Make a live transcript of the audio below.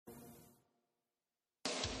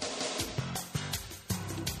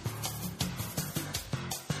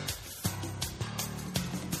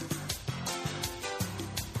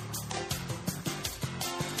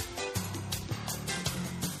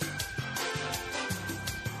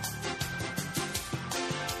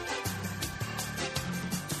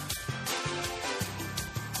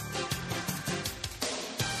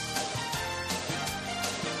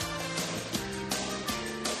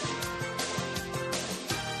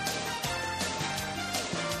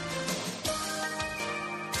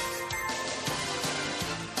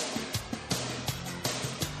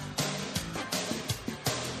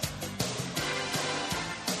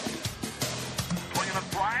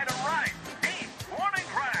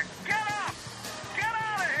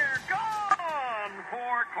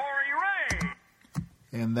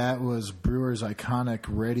And that was Brewers' iconic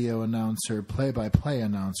radio announcer, play-by-play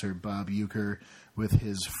announcer, Bob Uecker, with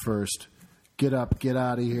his first get up, get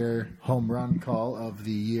out of here home run call of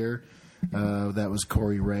the year. That was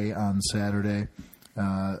Corey Ray on Saturday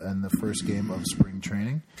in the first game of spring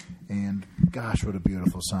training. And gosh, what a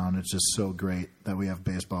beautiful sound. It's just so great that we have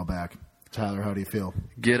baseball back. Tyler, how do you feel?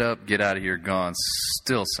 Get up, get out of here, gone.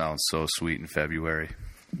 Still sounds so sweet in February.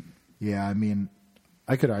 Yeah, I mean,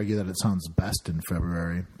 I could argue that it sounds best in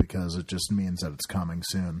February because it just means that it's coming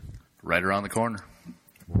soon. Right around the corner.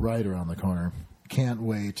 Right around the corner. Can't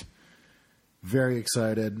wait. Very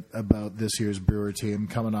excited about this year's Brewer team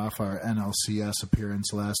coming off our NLCS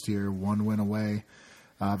appearance last year. 1 win away,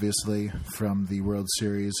 obviously, from the World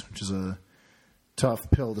Series, which is a tough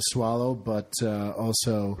pill to swallow, but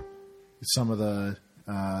also some of the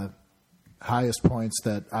highest points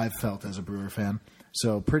that I've felt as a Brewer fan.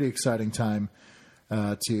 So pretty exciting time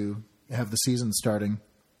to have the season starting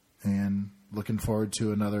and looking forward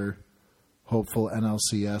to another hopeful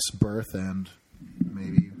NLCS berth and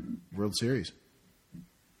maybe World Series.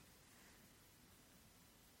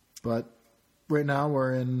 But right now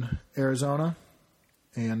we're in Arizona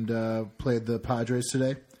and played the Padres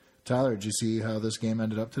today. Tyler, did you see how this game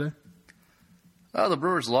ended up today? Well, the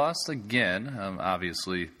Brewers lost again.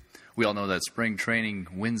 Obviously, we all know that spring training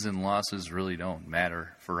wins and losses really don't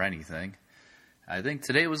matter for anything. I think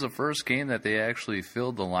today was the first game that they actually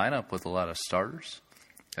filled the lineup with a lot of starters.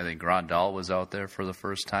 I think Grandal was out there for the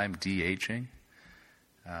first time DHing.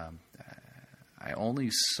 I only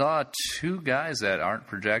saw 2 guys that aren't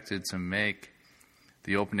projected to make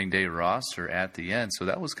the opening day roster at the end, so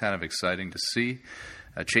that was kind of exciting to see.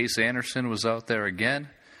 Chase Anderson was out there again.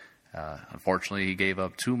 Unfortunately, he gave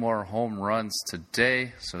up 2 more home runs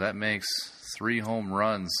today, so that makes 3 home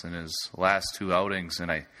runs in his last 2 outings,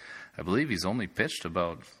 and I believe he's only pitched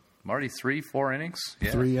about, Marty, 3-4 innings?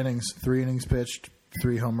 Yeah. 3 innings pitched,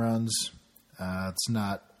 3 home runs. It's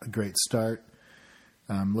not a great start.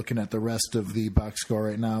 Looking at the rest of the box score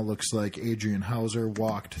right now, looks like Adrian Hauser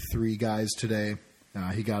walked 3 guys today.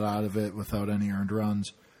 He got out of it without any earned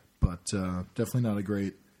runs, but definitely not a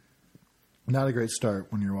great start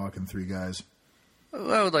when you're walking 3 guys.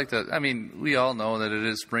 Well, I would like to. I mean, we all know that it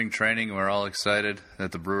is spring training, and we're all excited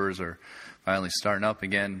that the Brewers are finally starting up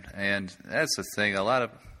again. And that's the thing. A lot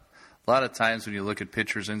of times when you look at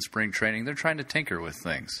pitchers in spring training, they're trying to tinker with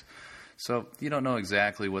things. So you don't know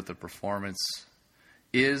exactly what the performance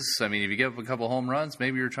is. I mean, if you give up a couple home runs,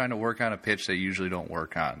 maybe you're trying to work on a pitch that you usually don't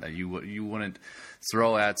work on, that you wouldn't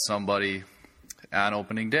throw at somebody on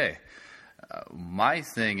opening day. My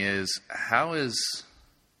thing is, how is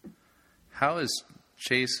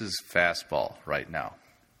Chase's fastball right now?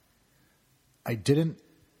 I didn't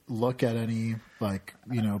look at any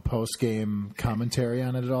post-game commentary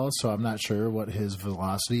on it at all, so I'm not sure what his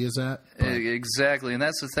velocity is at. Exactly, and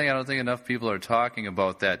that's the thing. I don't think enough people are talking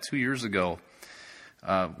about that. 2 years ago,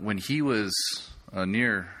 when he was a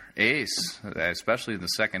near ace, especially in the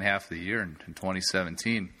second half of the year in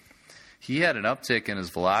 2017, he had an uptick in his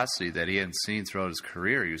velocity that he hadn't seen throughout his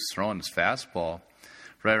career. He was throwing his fastball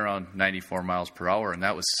right around 94 miles per hour, and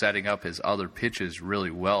that was setting up his other pitches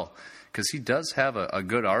really well because he does have a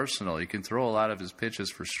good arsenal. He can throw a lot of his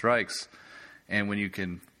pitches for strikes, and when you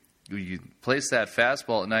place that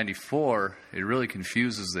fastball at 94, it really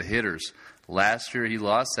confuses the hitters. Last year, he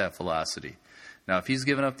lost that velocity. Now, if he's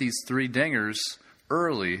given up these 3 dingers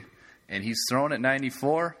early and he's thrown at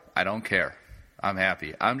 94, I don't care. I'm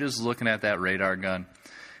happy. I'm just looking at that radar gun,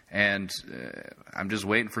 and I'm just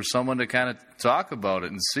waiting for someone to kind of talk about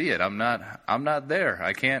it and see it. I'm not there.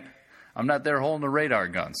 I'm not there holding the radar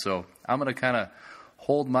gun. So I'm going to kind of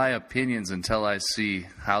hold my opinions until I see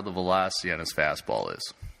how the velocity on his fastball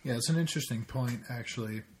is. Yeah, it's an interesting point,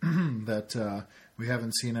 actually, that we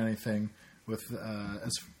haven't seen anything with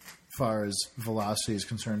as far as velocity is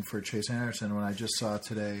concerned for Chase Anderson. When I just saw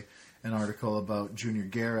today an article about Junior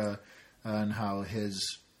Guerra and how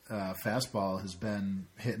his fastball has been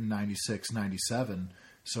hitting 96, 97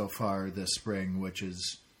 so far this spring, which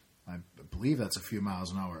is, I believe that's a few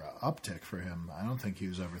miles an hour uptick for him. I don't think he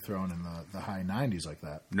was ever thrown in the high 90s like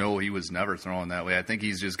that. No, he was never thrown that way. I think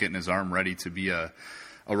he's just getting his arm ready to be a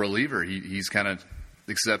reliever. He's kind of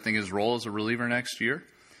accepting his role as a reliever next year.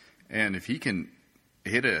 And if he can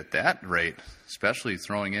hit it at that rate, especially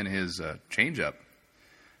throwing in his changeup,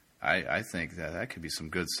 I think that could be some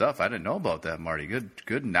good stuff. I didn't know about that, Marty.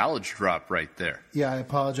 Good knowledge drop right there. Yeah, I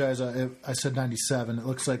apologize. I said 97. It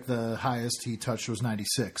looks like the highest he touched was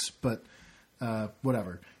 96, but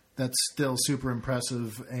whatever. That's still super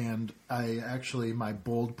impressive, and my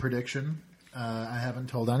bold prediction, I haven't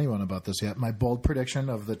told anyone about this yet, my bold prediction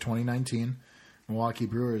of the 2019 Milwaukee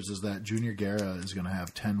Brewers is that Junior Guerra is going to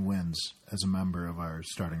have 10 wins as a member of our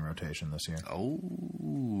starting rotation this year.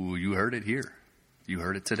 Oh, you heard it here. You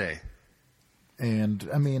heard it today. And,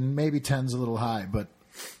 I mean, maybe 10's a little high, but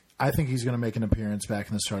I think he's going to make an appearance back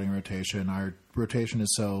in the starting rotation. Our rotation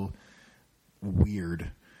is so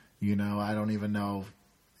weird. You know, I don't even know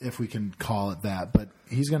if we can call it that, but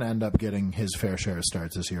he's going to end up getting his fair share of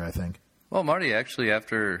starts this year, I think. Well, Marty, actually,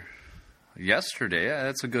 after yesterday,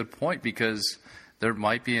 that's a good point because there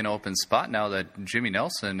might be an open spot now that Jimmy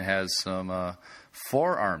Nelson has some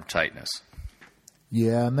forearm tightness.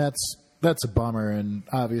 Yeah, and that's a bummer, and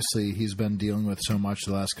obviously he's been dealing with so much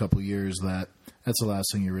the last couple of years that that's the last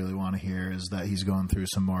thing you really want to hear is that he's going through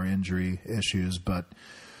some more injury issues, but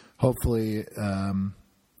hopefully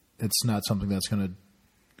it's not something that's going to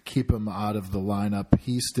keep him out of the lineup.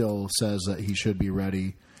 He still says that he should be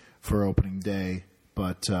ready for opening day,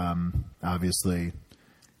 but obviously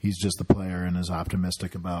he's just a player and is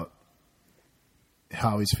optimistic about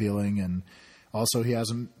how he's feeling, and also he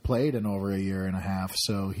hasn't played in over a year and a half,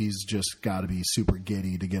 so he's just got to be super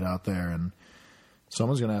giddy to get out there, and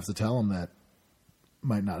someone's going to have to tell him that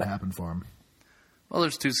might not happen for him. Well,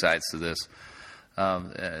 there's two sides to this.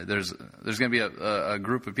 There's going to be a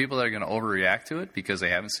group of people that are going to overreact to it because they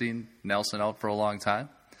haven't seen Nelson out for a long time.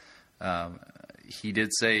 He did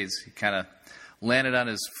say he kind of landed on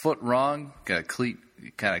his foot wrong, cleat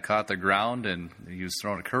kind of caught the ground, and he was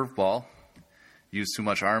throwing a curveball, used too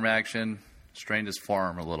much arm action, strained his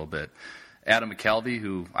forearm a little bit. Adam McKelvey,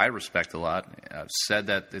 who I respect a lot, said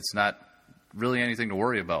that it's not really anything to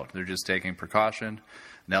worry about. They're just taking precaution.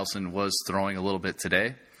 Nelson was throwing a little bit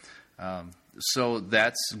today. So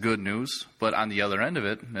that's good news. But on the other end of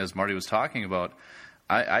it, as Marty was talking about,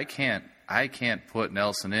 I can't put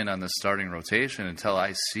Nelson in on the starting rotation until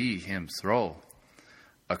I see him throw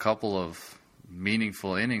a couple of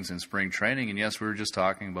meaningful innings in spring training. And yes, we were just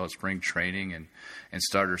talking about spring training and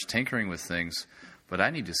starters tinkering with things, but I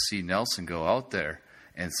need to see Nelson go out there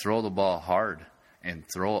and throw the ball hard and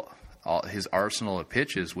throw his arsenal of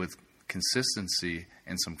pitches with consistency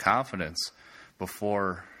and some confidence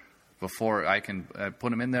before I can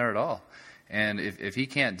put him in there at all. And if he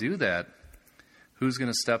can't do that, who's going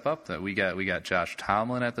to step up? That we got Josh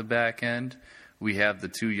Tomlin at the back end. We have the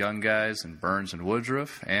two young guys in Burns and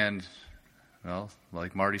Woodruff, and well,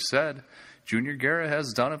 like Marty said, Junior Guerra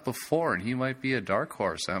has done it before, and he might be a dark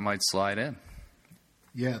horse that might slide in.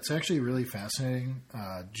 Yeah, it's actually really fascinating.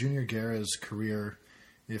 Junior Guerra's career,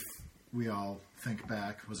 if we all think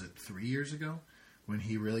back, was it 3 years ago when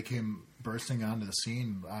he really came bursting onto the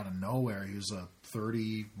scene out of nowhere? He was a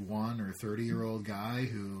 31 or 30-year-old guy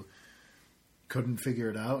who couldn't figure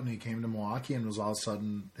it out, and he came to Milwaukee and was all of a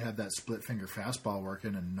sudden had that split-finger fastball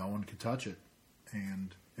working, and no one could touch it.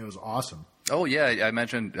 And it was awesome. Oh, yeah,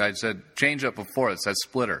 I said change up before. It's that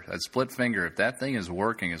splitter, that split finger. If that thing is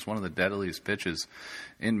working, it's one of the deadliest pitches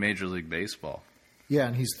in Major League Baseball. Yeah,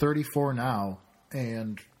 and he's 34 now,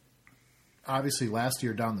 and obviously last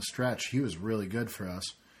year down the stretch, he was really good for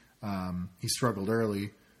us. He struggled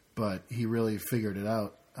early, but he really figured it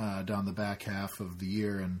out down the back half of the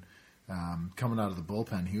year, and coming out of the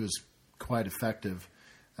bullpen, he was quite effective.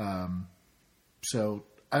 So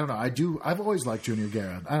I don't know. I've always liked Junior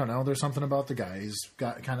Guerra. I don't know. There's something about the guy. He's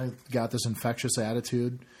got this infectious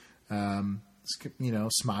attitude.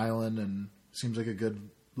 Smiling and seems like a good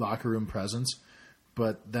locker room presence.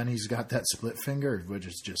 But then he's got that split finger, which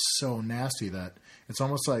is just so nasty that it's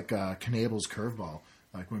almost like Knable's curveball.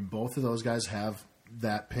 Like when both of those guys have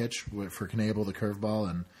that pitch for Knable, the curveball,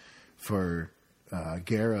 and for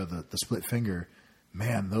Guerra, the split finger,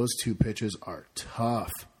 man, those two pitches are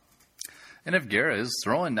tough. And if Guerra is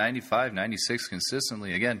throwing 95, 96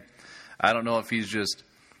 consistently, again, I don't know if he's just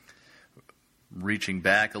reaching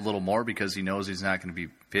back a little more because he knows he's not going to be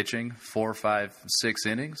pitching 4, 5, 6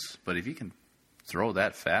 innings. But if he can throw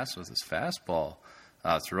that fast with his fastball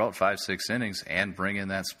throughout 5, 6 innings and bring in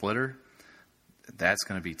that splitter, that's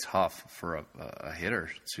going to be tough for a hitter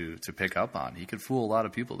to pick up on. He could fool a lot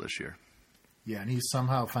of people this year. Yeah, and he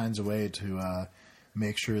somehow finds a way to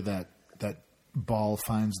make sure that ball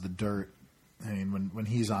finds the dirt. I mean, when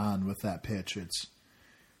he's on with that pitch, it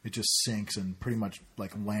just sinks and pretty much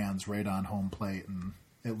like lands right on home plate, and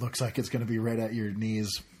it looks like it's going to be right at your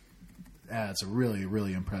knees. It's a really,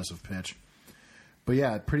 really impressive pitch. But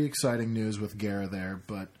yeah, pretty exciting news with Guerra there,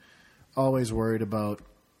 but always worried about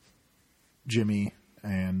Jimmy,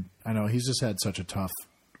 and I know he's just had such a tough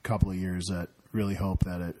couple of years that really hope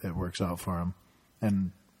that it works out for him.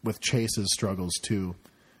 And with Chase's struggles too,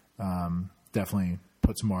 definitely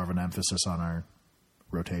puts more of an emphasis on our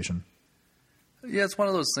rotation. Yeah, it's one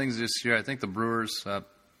of those things this year. I think the Brewers,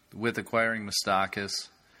 with acquiring Moustakas,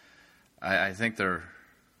 I think their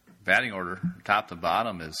batting order, top to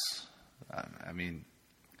bottom, is,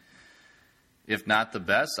 if not the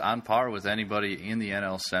best, on par with anybody in the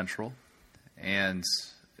NL Central. And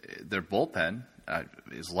their bullpen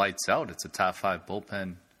is lights out. It's a top 5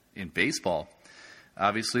 bullpen in baseball.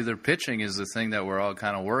 Obviously, their pitching is the thing that we're all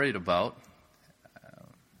kind of worried about.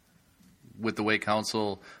 With the way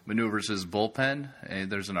Counsell maneuvers his bullpen,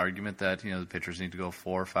 there's an argument that the pitchers need to go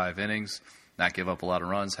 4 or 5 innings, not give up a lot of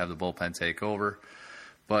runs, have the bullpen take over.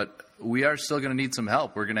 But we are still going to need some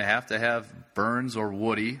help. We're going to have Burns or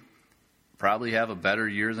Woody probably have a better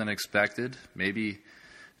year than expected. Maybe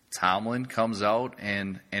Tomlin comes out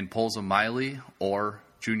and pulls a Miley, or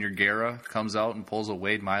Junior Guerra comes out and pulls a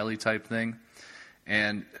Wade Miley type thing.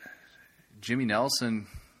 And Jimmy Nelson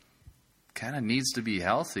kind of needs to be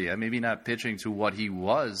healthy. Maybe not pitching to what he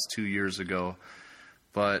was 2 years ago,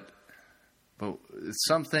 but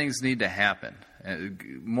some things need to happen.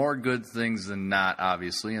 More good things than not,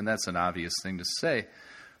 obviously, and that's an obvious thing to say.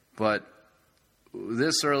 But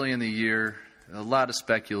this early in the year, a lot of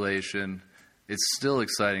speculation. It's still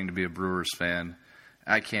exciting to be a Brewers fan.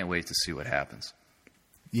 I can't wait to see what happens.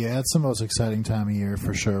 Yeah, it's the most exciting time of year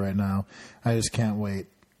for sure right now. I just can't wait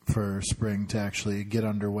for spring to actually get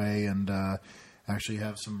underway and actually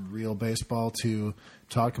have some real baseball to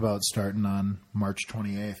talk about starting on March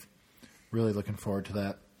 28th. Really looking forward to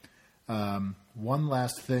that. One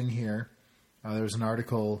last thing here. There was an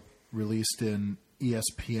article released in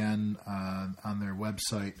ESPN on their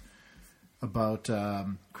website about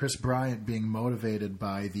Chris Bryant being motivated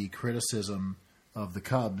by the criticism of the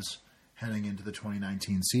Cubs heading into the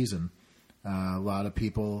 2019 season. A lot of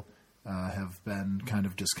people have been kind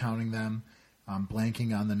of discounting them. I'm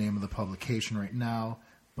blanking on the name of the publication right now,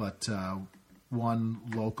 but one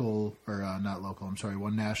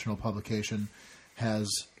national publication has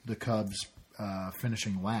the Cubs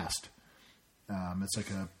finishing last. It's like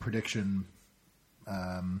a prediction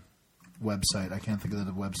website. I can't think of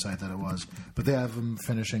the website that it was, but they have them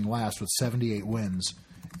finishing last with 78 wins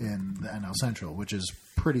in the NL Central, which is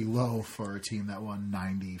pretty low for a team that won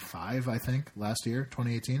 95, I think, last year,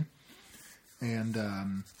 2018.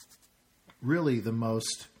 And really the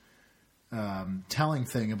most telling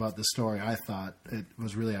thing about the story, I thought it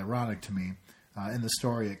was really ironic to me. In the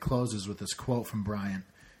story, it closes with this quote from Bryant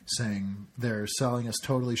saying, "They're selling us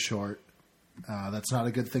totally short. That's not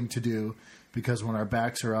a good thing to do because when our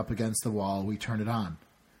backs are up against the wall, we turn it on."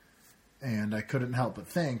 And I couldn't help but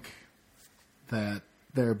think that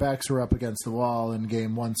their backs were up against the wall in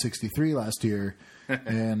game 163 last year,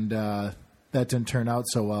 and that didn't turn out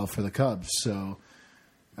so well for the Cubs. So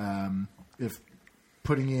if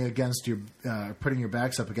putting your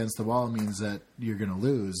backs up against the wall means that you're going to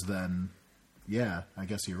lose, then yeah, I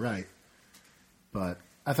guess you're right. But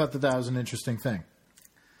I thought that was an interesting thing.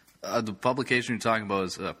 The publication you're talking about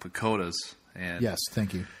is Pacoda's. And, yes,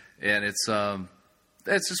 thank you. And it's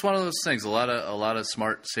just one of those things. A lot of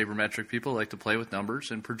smart sabermetric people like to play with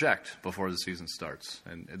numbers and project before the season starts.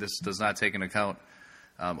 And this does not take into account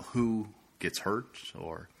who gets hurt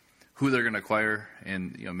or who they're going to acquire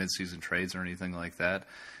in mid-season trades or anything like that.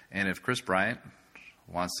 And if Chris Bryant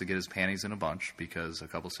wants to get his panties in a bunch because a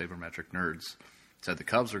couple sabermetric nerds said the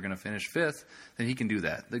Cubs are going to finish 5th, then he can do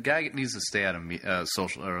that. The guy needs to stay out of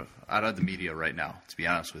the media right now, to be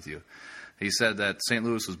honest with you. He said that St.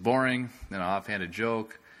 Louis was boring, an offhanded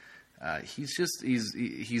joke.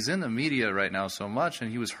 He's in the media right now so much,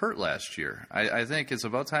 and he was hurt last year. I think it's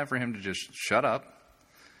about time for him to just shut up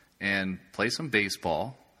and play some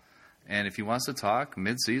baseball. And if he wants to talk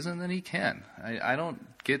mid-season, then he can. I don't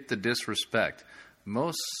get the disrespect.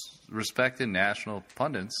 Most respected national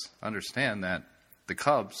pundits understand that the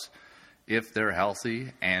Cubs, if they're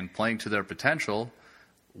healthy and playing to their potential,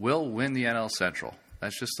 will win the NL Central.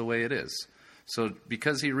 That's just the way it is. So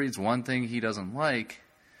because he reads one thing he doesn't like,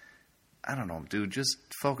 I don't know, dude, just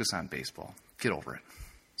focus on baseball. Get over it.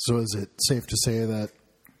 So is it safe to say that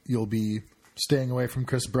you'll be staying away from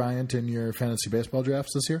Chris Bryant in your fantasy baseball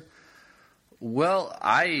drafts this year? Well,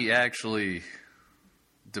 I actually,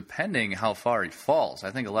 depending how far he falls,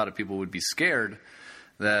 I think a lot of people would be scared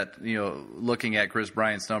that, looking at Chris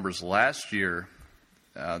Bryant's numbers last year,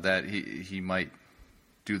 that he might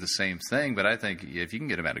do the same thing. But I think if you can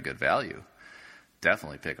get him at a good value,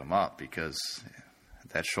 definitely pick him up because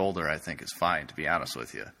that shoulder, I think, is fine, to be honest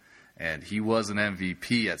with you. And he was an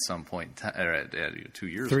MVP at some point, 2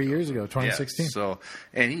 years ago. 3 years ago, 2016. Yeah,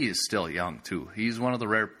 and he is still young, too. He's one of the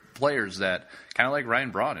rare players that, kind of like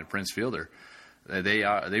Ryan Braun and Prince Fielder,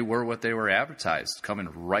 they were what they were advertised, coming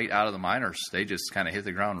right out of the minors. They just kind of hit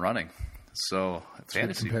the ground running. So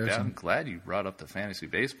fantasy. I'm glad you brought up the fantasy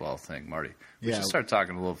baseball thing, Marty. We should start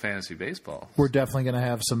talking a little fantasy baseball. We're definitely going to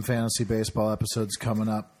have some fantasy baseball episodes coming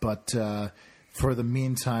up, but for the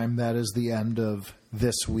meantime, that is the end of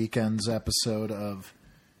this weekend's episode of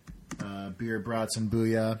Beer, Brats, and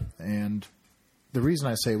Booyah. And the reason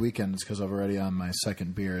I say weekend is because I'm already on my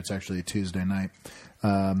second beer. It's actually a Tuesday night.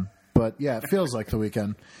 But, yeah, it feels like the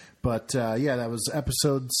weekend. But, that was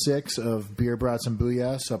episode 6 of Beer, Brats, and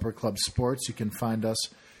Booyah, Supper Club Sports. You can find us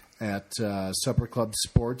at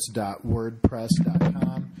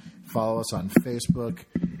supperclubsports.wordpress.com. Follow us on Facebook.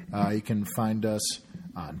 You can find us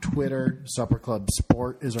on Twitter. Supper Club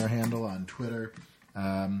Sport is our handle on Twitter.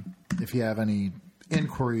 If you have any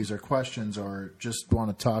inquiries or questions or just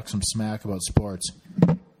want to talk some smack about sports,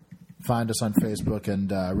 find us on Facebook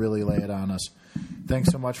and really lay it on us.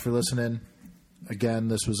 Thanks so much for listening. Again,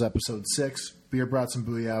 this was episode 6. Beer, Brats, and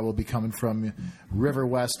Booyah will be coming from River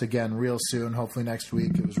West again real soon, hopefully next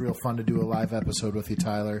week. It was real fun to do a live episode with you,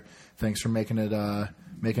 Tyler. Thanks for making it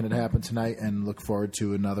happen tonight, and look forward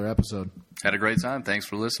to another episode. Had a great time. Thanks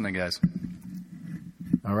for listening, guys.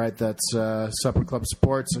 All right, that's Supper Club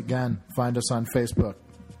Sports. Again, find us on Facebook.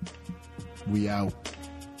 We out.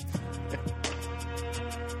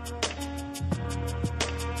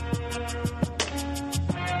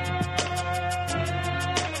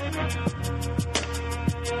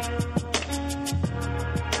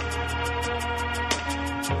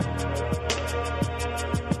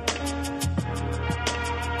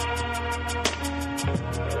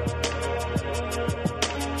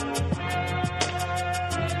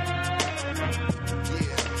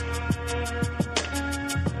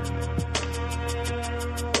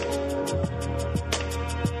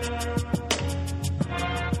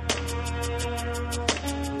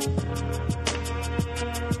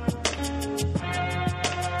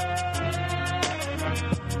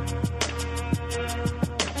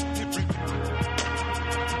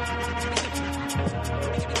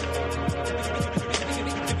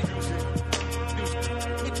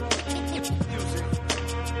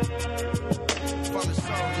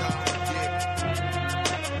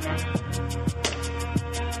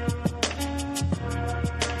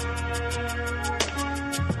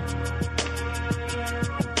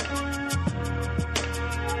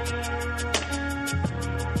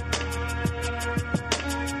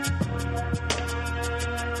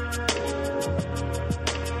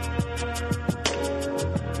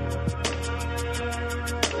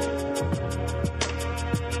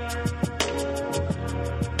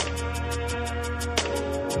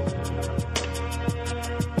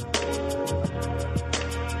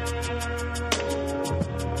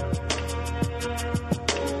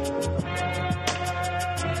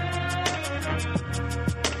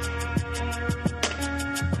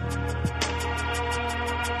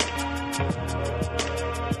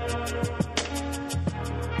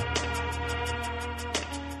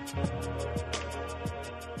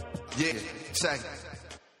 Yeah, check.